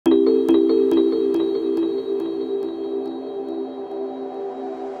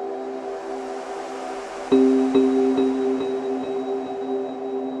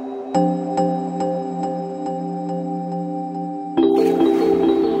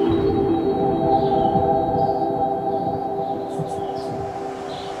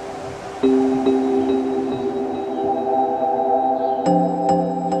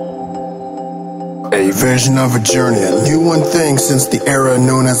vision of a journey, a new one thing since the era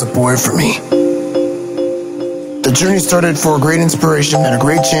known as a boy for me. The journey started for a great inspiration and a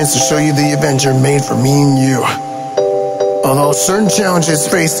great chance to show you the adventure made for me and you. Although certain challenges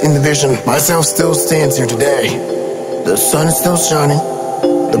faced in the vision, myself still stands here today. The sun is still shining,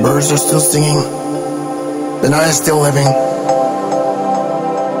 the birds are still singing, the night is still living,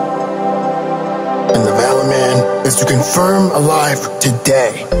 and the valid man is to confirm alive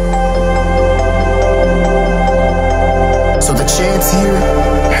today. So the chance here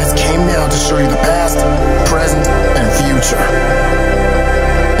has came now to show you the past, present, and future.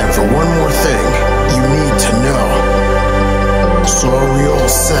 And for one more thing you need to know. So are we all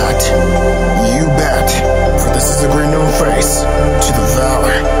set? You bet, for this is a great known phrase to the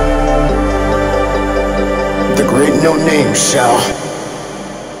valor. The great known name shall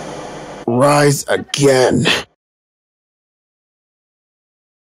rise again.